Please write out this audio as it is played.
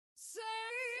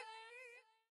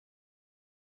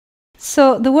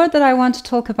So the word that I want to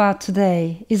talk about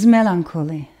today is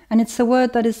melancholy. And it's a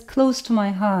word that is close to my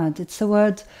heart. It's a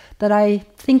word that I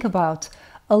think about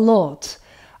a lot.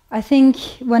 I think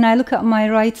when I look at my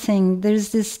writing,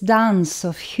 there's this dance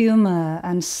of humor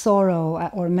and sorrow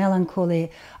or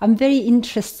melancholy. I'm very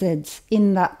interested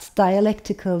in that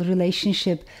dialectical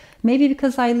relationship, maybe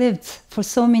because I lived for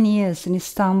so many years in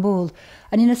Istanbul.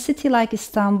 And in a city like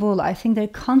Istanbul, I think they're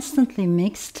constantly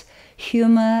mixed,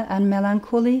 humor and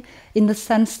melancholy, in the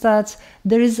sense that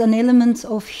there is an element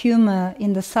of humor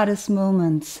in the saddest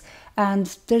moments,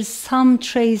 and there's some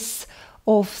trace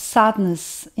of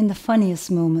sadness in the funniest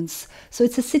moments. So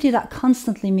it's a city that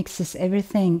constantly mixes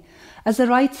everything. As a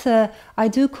writer, I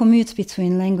do commute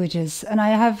between languages, and I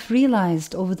have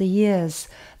realized over the years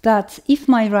that if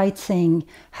my writing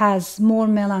has more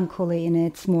melancholy in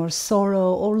it, more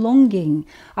sorrow or longing,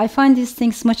 I find these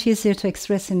things much easier to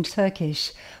express in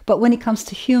Turkish. But when it comes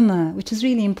to humor, which is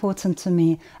really important to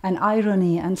me, and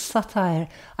irony and satire,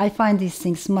 I find these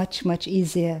things much, much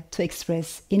easier to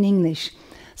express in English.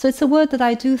 So it's a word that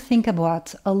I do think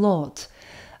about a lot.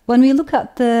 When we look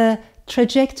at the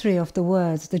trajectory of the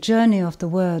word, the journey of the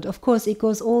word, of course, it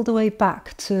goes all the way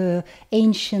back to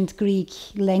ancient Greek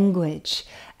language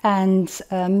and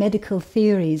medical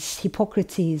theories,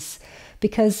 Hippocrates,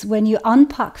 because when you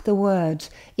unpack the word,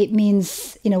 it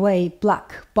means, in a way,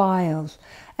 black bile.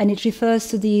 And it refers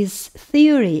to these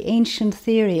theory, ancient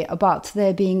theory, about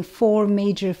there being 4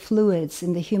 major fluids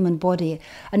in the human body.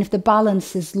 And if the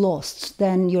balance is lost,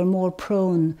 then you're more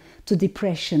prone to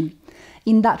depression.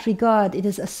 In that regard, it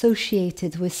is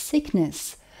associated with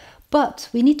sickness. But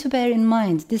we need to bear in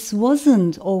mind, this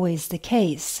wasn't always the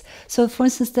case. So, for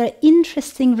instance, there are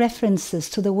interesting references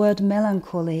to the word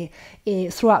melancholy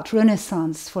throughout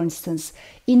Renaissance, for instance,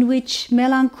 in which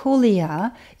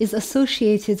melancholia is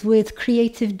associated with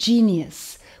creative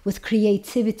genius, with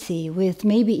creativity, with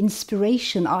maybe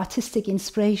inspiration, artistic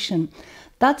inspiration.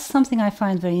 That's something I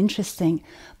find very interesting.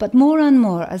 But more and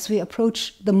more, as we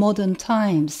approach the modern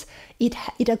times,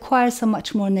 it acquires a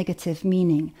much more negative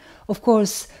meaning. Of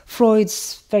course,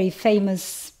 Freud's very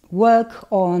famous work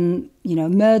on,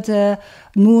 murder,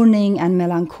 mourning and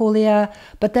melancholia.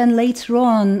 But then later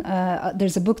on,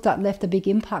 there's a book that left a big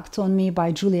impact on me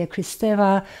by Julia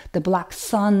Kristeva, The Black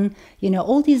Sun,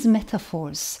 all these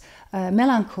metaphors.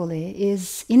 Melancholy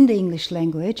is, in the English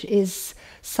language, is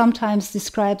sometimes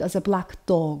described as a black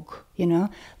dog,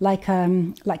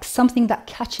 like something that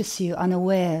catches you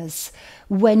unawares.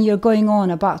 When you're going on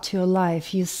about your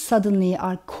life, you suddenly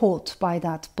are caught by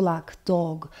that black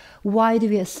dog. Why do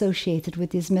we associate it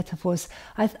with these metaphors?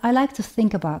 I like to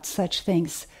think about such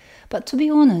things. But to be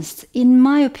honest, in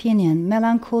my opinion,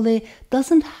 melancholy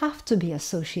doesn't have to be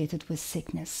associated with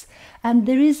sickness. And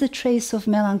there is a trace of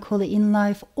melancholy in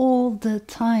life all the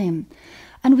time.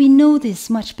 And we know this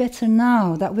much better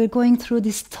now that we're going through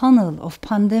this tunnel of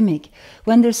pandemic,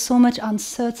 when there's so much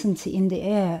uncertainty in the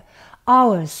air.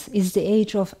 Ours is the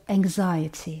age of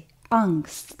anxiety,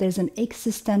 angst. There's an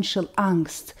existential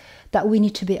angst that we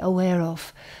need to be aware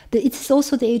of. It's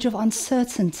also the age of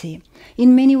uncertainty.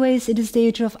 In many ways, it is the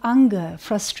age of anger,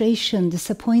 frustration,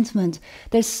 disappointment.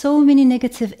 There's so many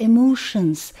negative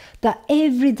emotions that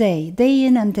every day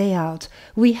in and day out,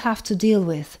 we have to deal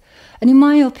with. And in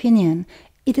my opinion,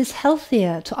 it is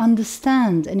healthier to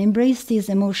understand and embrace these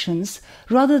emotions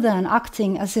rather than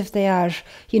acting as if they are,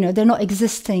 they're not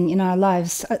existing in our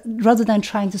lives, rather than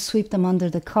trying to sweep them under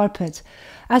the carpet.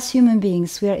 As human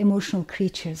beings, we are emotional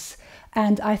creatures,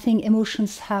 and I think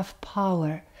emotions have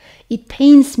power. It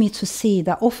pains me to see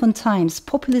that oftentimes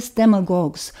populist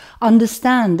demagogues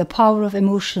understand the power of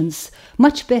emotions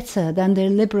much better than their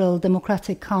liberal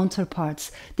democratic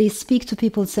counterparts. They speak to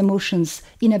people's emotions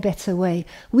in a better way.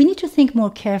 We need to think more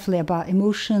carefully about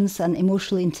emotions and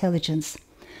emotional intelligence.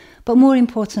 But more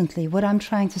importantly, what I'm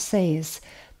trying to say is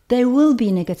there will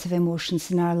be negative emotions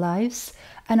in our lives,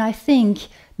 and I think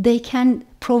they can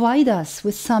provide us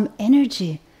with some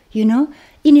energy.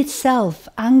 In itself,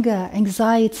 anger,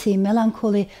 anxiety,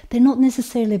 melancholy, they're not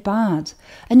necessarily bad.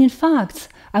 And in fact,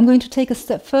 I'm going to take a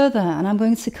step further, and I'm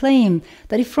going to claim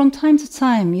that if from time to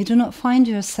time you do not find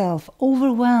yourself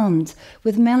overwhelmed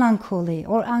with melancholy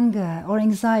or anger or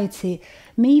anxiety,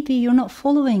 maybe you're not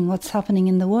following what's happening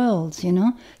in the world,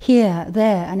 here,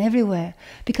 there, and everywhere.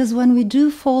 Because when we do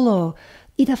follow,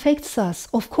 it affects us.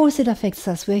 Of course it affects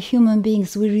us. We're human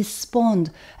beings. We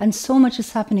respond. And so much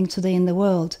is happening today in the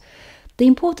world. The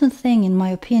important thing, in my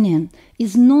opinion,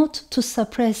 is not to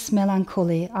suppress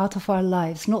melancholy out of our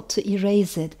lives, not to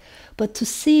erase it, but to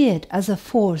see it as a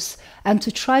force and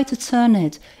to try to turn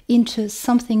it into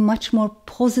something much more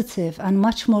positive and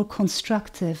much more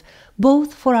constructive,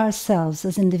 both for ourselves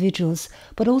as individuals,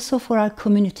 but also for our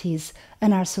communities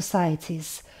and our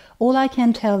societies. All I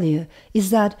can tell you is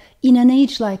that in an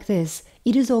age like this,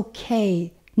 it is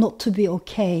okay not to be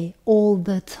okay all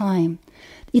the time.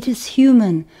 It is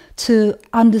human to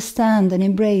understand and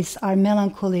embrace our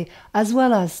melancholy as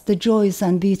well as the joys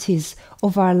and beauties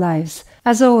of our lives.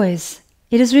 As always,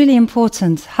 it is really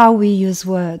important how we use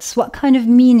words, what kind of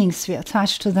meanings we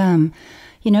attach to them.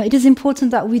 It is important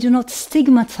that we do not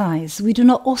stigmatize, we do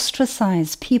not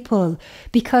ostracize people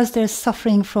because they're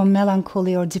suffering from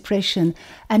melancholy or depression,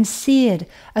 and see it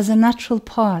as a natural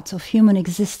part of human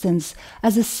existence,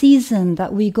 as a season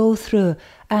that we go through,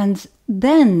 and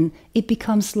then it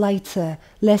becomes lighter,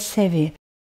 less heavy.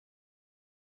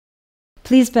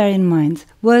 Please bear in mind,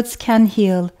 words can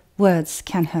heal, words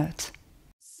can hurt.